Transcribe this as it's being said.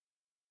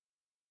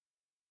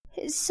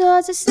It's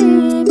hard to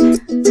sleep.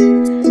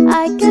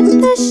 I got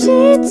the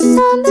sheets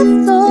on the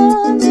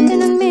floor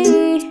looking at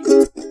me,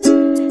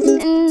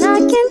 and I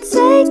can't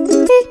take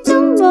it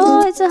no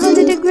more. It's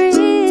 100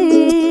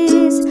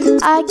 degrees.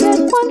 I got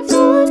one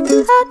foot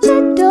out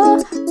the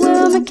door.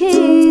 Where are my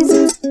keys?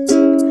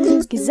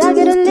 'Cause I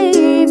gotta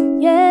leave,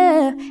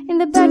 yeah. In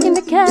the back in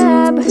the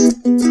cab,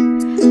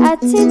 I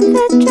take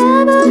the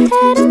drive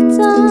ahead of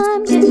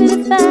time, get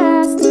really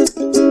fast.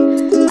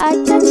 I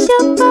got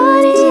your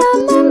body on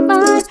my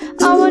mind,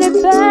 I want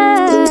it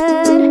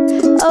bad.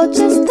 Oh,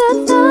 just the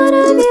thought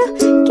of you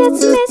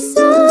gets me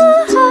so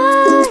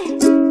high,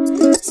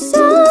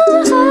 so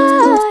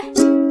high.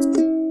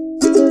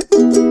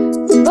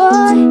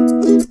 Boy,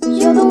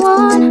 you're the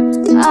one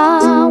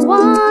I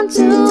want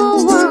to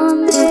want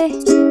me.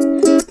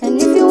 And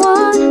if you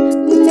want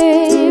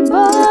me,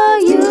 boy,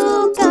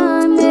 you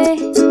got me.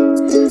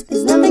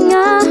 There's nothing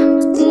I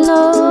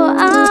know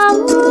I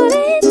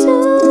wouldn't do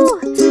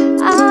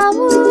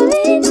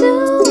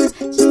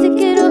just to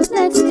get up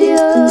next to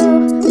you.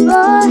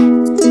 Boy,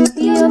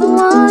 you're the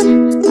one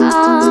I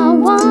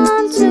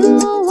want to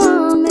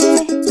want me.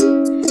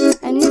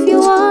 And if you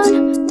want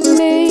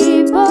me,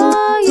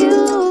 boy, you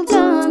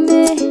got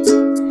me.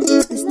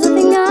 There's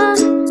nothing I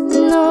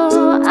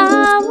know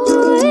I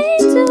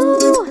wouldn't do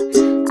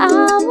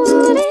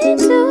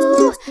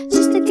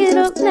just to get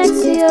up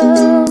next to you.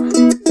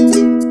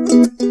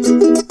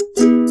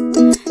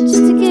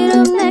 Just to get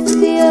up next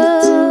to you.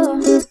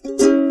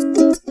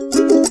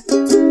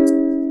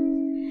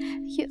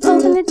 You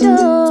open the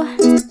door,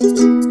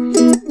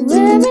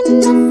 wearing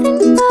nothing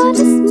but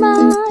a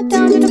smile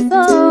down to the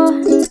floor,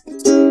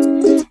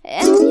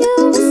 and you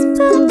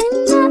whisper in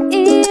my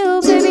ear,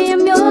 baby,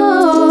 I'm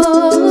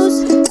yours.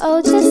 Oh,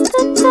 just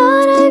the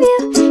thought of you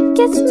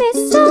gets me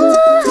so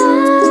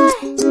high,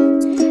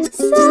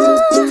 so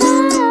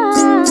high.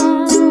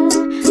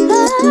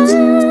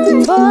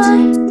 Boy,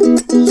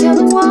 you're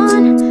the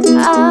one I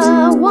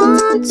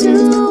want to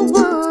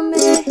want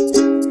me.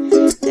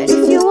 And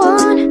if you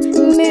want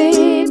me,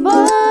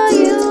 boy,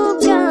 you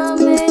got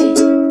me.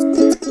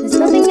 There's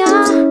nothing I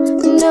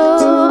know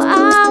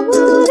I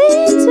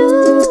wouldn't do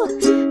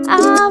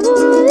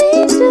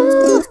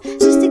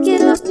just to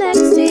get up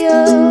next to you.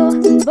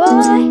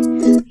 Boy,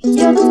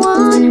 you're the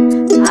one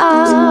I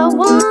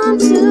want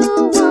to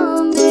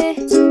want me.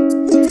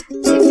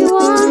 If you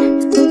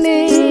want me,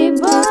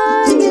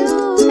 boy, you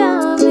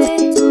got me.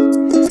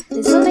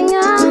 There's nothing I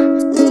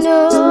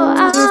know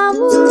I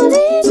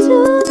wouldn't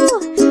do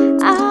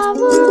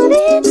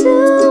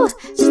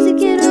just to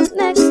get up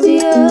next to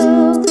you.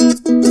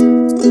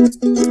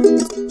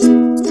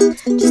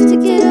 Just to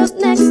get up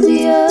next to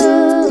you.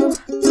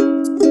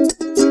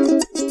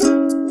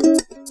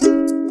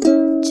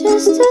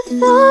 Just the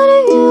thought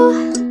of you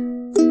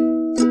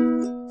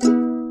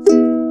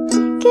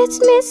gets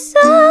me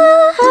so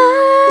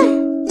high,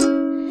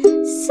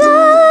 so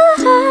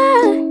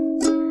high.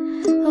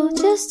 Oh,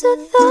 just the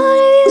thought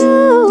of you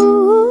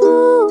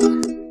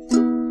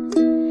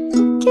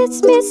gets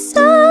me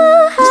so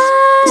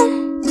high,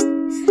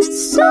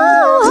 so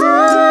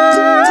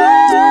high.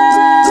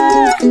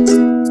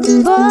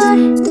 Boy,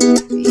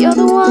 you're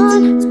the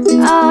one